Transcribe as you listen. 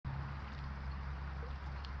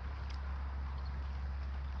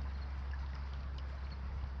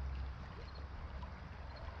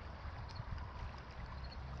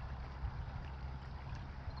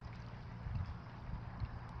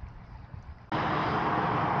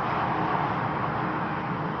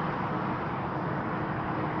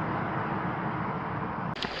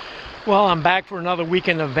Well, I'm back for another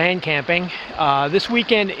weekend of van camping. This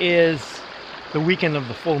weekend is the weekend of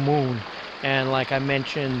the full moon, and like I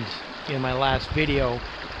mentioned in my last video,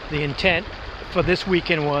 the intent for this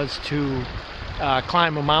weekend was to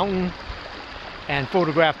climb a mountain and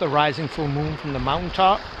photograph the rising full moon from the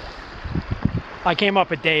mountaintop. I came up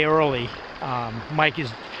a day early. Mike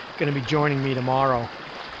is going to be joining me tomorrow.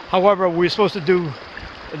 However, we were supposed to do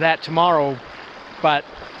that tomorrow, but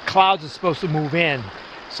clouds are supposed to move in,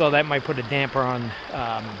 so that might put a damper on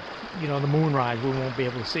the moonrise. We won't be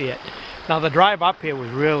able to see it. Now the drive up here was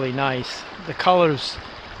really nice. The colors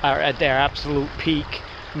are at their absolute peak.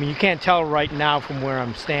 I mean, you can't tell right now from where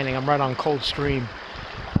I'm standing. I'm right on Coldstream,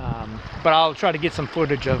 but I'll try to get some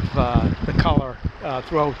footage of the color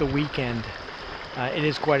throughout the weekend. It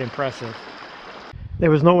is quite impressive. There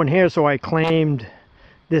was no one here, so I claimed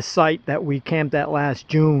this site that we camped at last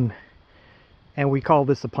June, and we call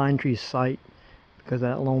this the Pine Tree site because of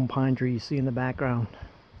that lone pine tree you see in the background.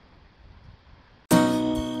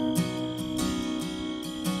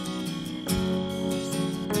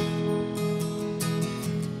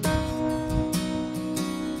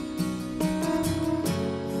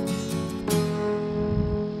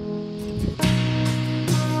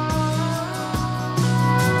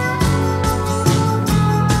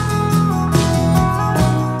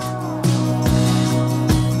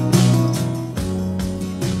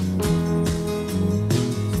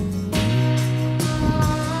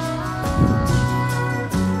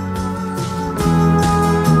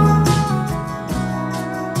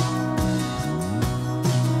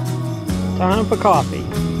 Time for coffee.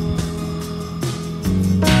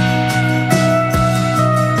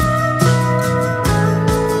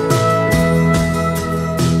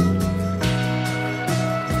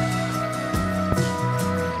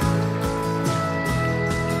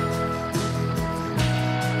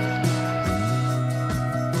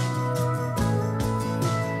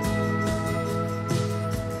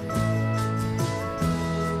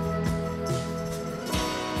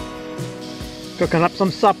 Cooking up some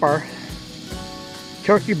supper.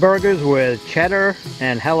 Turkey burgers with cheddar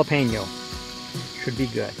and jalapeno. Should be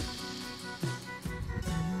good.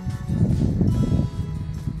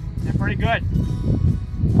 They're pretty good.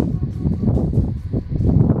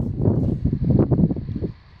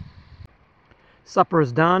 Supper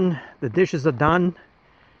is done. The dishes are done.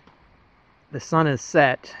 The sun is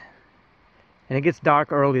set. And it gets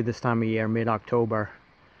dark early this time of year, mid-October.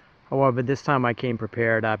 However, this time I came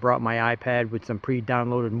prepared. I brought my iPad with some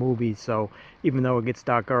pre-downloaded movies, so even though it gets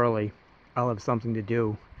dark early, I'll have something to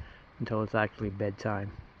do until it's actually bedtime.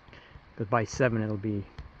 Because by 7 it'll be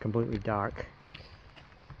completely dark.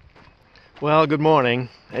 Well, good morning.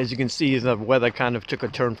 As you can see, the weather kind of took a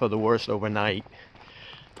turn for the worse overnight.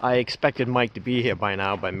 I expected Mike to be here by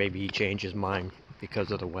now, but maybe he changed his mind because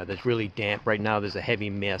of the weather. It's really damp. Right now there's a heavy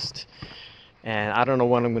mist. And I don't know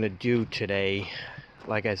what I'm going to do today.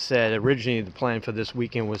 Like I said, originally the plan for this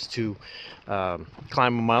weekend was to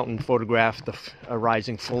climb a mountain, photograph a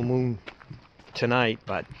rising full moon tonight,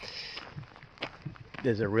 but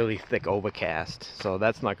there's a really thick overcast, so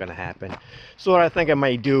that's not going to happen. So what I think I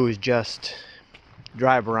might do is just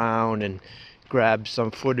drive around and grab some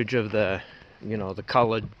footage of the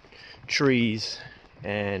colored trees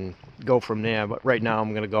and go from there. But right now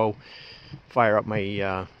I'm going to go fire up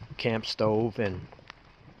my camp stove and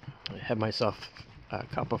have myself a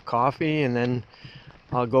cup of coffee, and then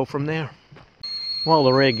I'll go from there. Well,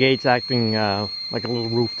 the rear gate's acting like a little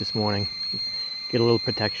roof this morning. Get a little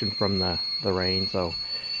protection from the rain, so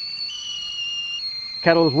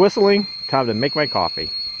kettle is whistling. Time to make my coffee.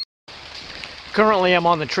 Currently I'm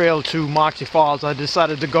on the trail to Moxie Falls. I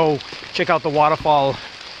decided to go check out the waterfall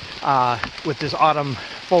with this autumn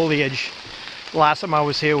foliage. Last time I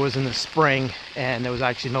was here was in the spring, and there was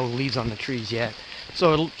actually no leaves on the trees yet.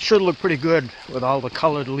 So it should look pretty good with all the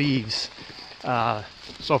colored leaves.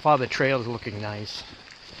 So far the trail is looking nice.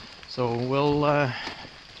 So we'll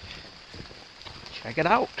check it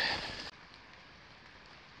out.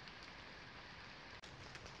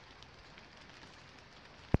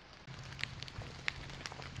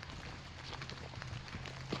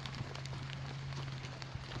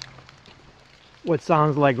 What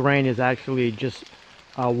sounds like rain is actually just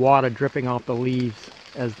water dripping off the leaves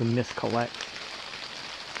as the mist collects.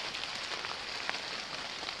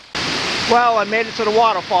 Well, I made it to the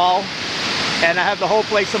waterfall, and I have the whole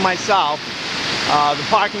place to myself. The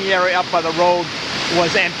parking area up by the road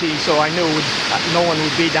was empty, so I knew no one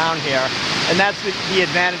would be down here. And that's the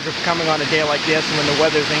advantage of coming on a day like this when the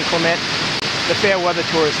weather is inclement. The fair weather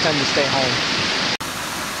tourists tend to stay home.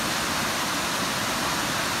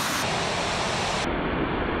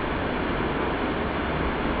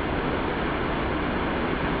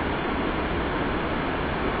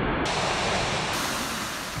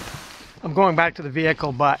 I'm going back to the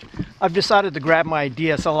vehicle, but I've decided to grab my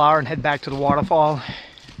DSLR and head back to the waterfall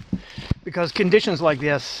because conditions like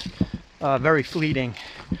this are very fleeting.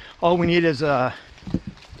 All we need is a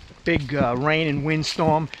big rain and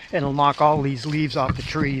windstorm, and it'll knock all these leaves off the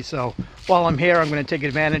trees. So while I'm here, I'm going to take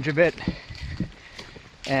advantage of it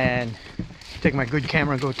and take my good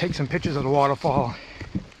camera and go take some pictures of the waterfall.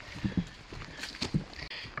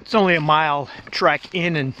 It's only a mile trek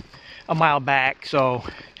in and a mile back, so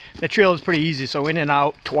the trail is pretty easy. So in and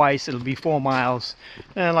out twice, it'll be 4 miles.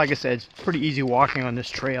 And like I said, it's pretty easy walking on this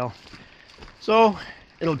trail. So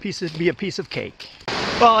it'll be a piece of cake.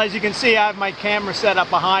 Well, as you can see, I have my camera set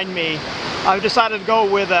up behind me. I've decided to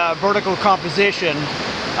go with a vertical composition.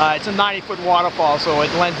 It's a 90-foot waterfall, so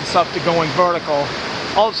it lends itself to going vertical.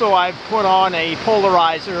 Also, I've put on a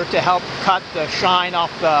polarizer to help cut the shine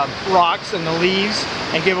off the rocks and the leaves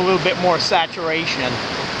and give a little bit more saturation.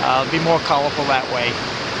 It'll be more colorful that way.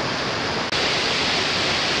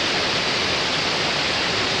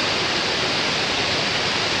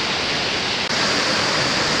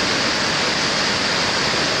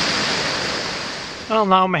 Well,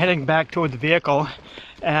 now I'm heading back toward the vehicle,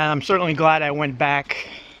 and I'm certainly glad I went back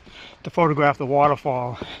to photograph the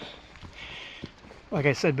waterfall. Like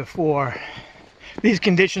I said before, these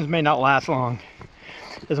conditions may not last long.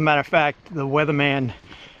 As a matter of fact, the weatherman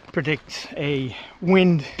predicts a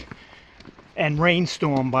wind and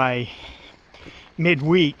rainstorm by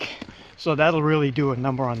midweek, so that'll really do a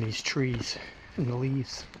number on these trees and the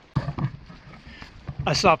leaves.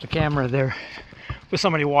 I stopped the camera there with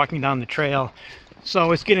somebody walking down the trail.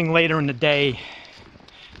 So it's getting later in the day,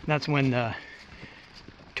 and that's when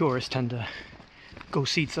tourists tend to go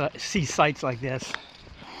see sights like this.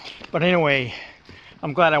 But anyway,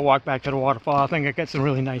 I'm glad I walked back to the waterfall. I think I got some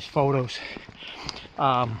really nice photos.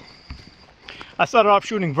 I started off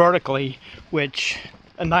shooting vertically, which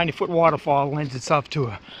a 90-foot waterfall lends itself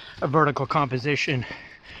to a vertical composition.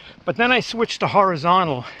 But then I switched to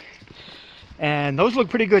horizontal, and those look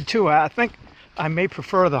pretty good too. I think I may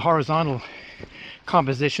prefer the horizontal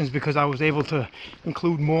compositions because I was able to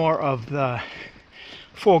include more of the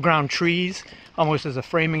foreground trees almost as a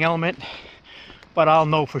framing element, but I'll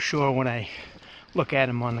know for sure when I look at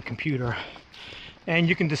them on the computer, and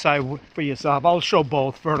you can decide for yourself. I'll show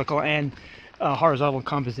both vertical and horizontal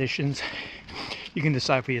compositions. You can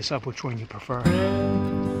decide for yourself which one you prefer.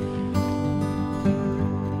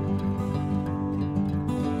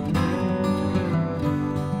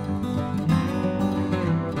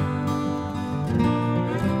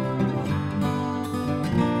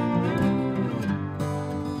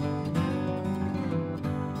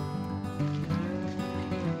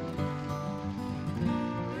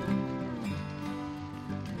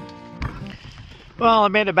 Well, I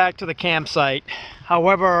made it back to the campsite.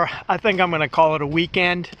 However, I think I'm going to call it a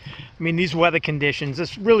weekend. I mean, these weather conditions,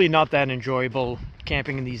 it's really not that enjoyable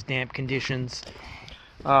camping in these damp conditions.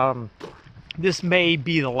 This may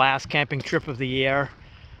be the last camping trip of the year.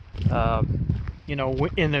 You know,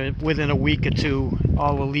 within a week or two,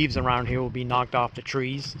 all the leaves around here will be knocked off the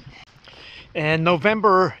trees. And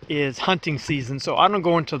November is hunting season, so I don't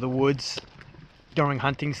go into the woods during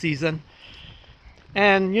hunting season.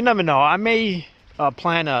 And you never know, I may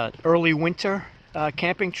plan an early winter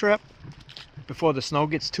camping trip before the snow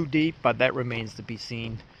gets too deep, but that remains to be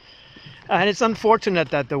seen. And it's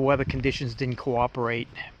unfortunate that the weather conditions didn't cooperate,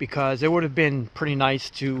 because it would have been pretty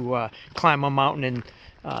nice to climb a mountain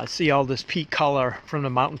and see all this peak color from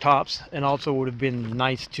the mountaintops, and also would have been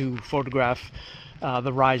nice to photograph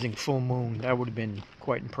the rising full moon. That would have been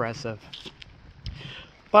quite impressive.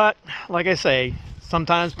 But like I say,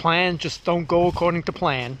 sometimes plans just don't go according to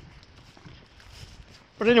plan.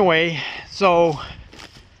 But anyway, so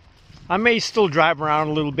I may still drive around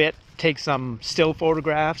a little bit, take some still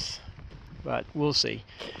photographs, but we'll see.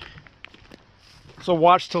 So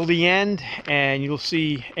watch till the end and you'll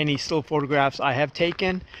see any still photographs I have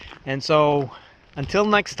taken. And so until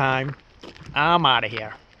next time, I'm out of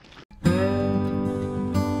here.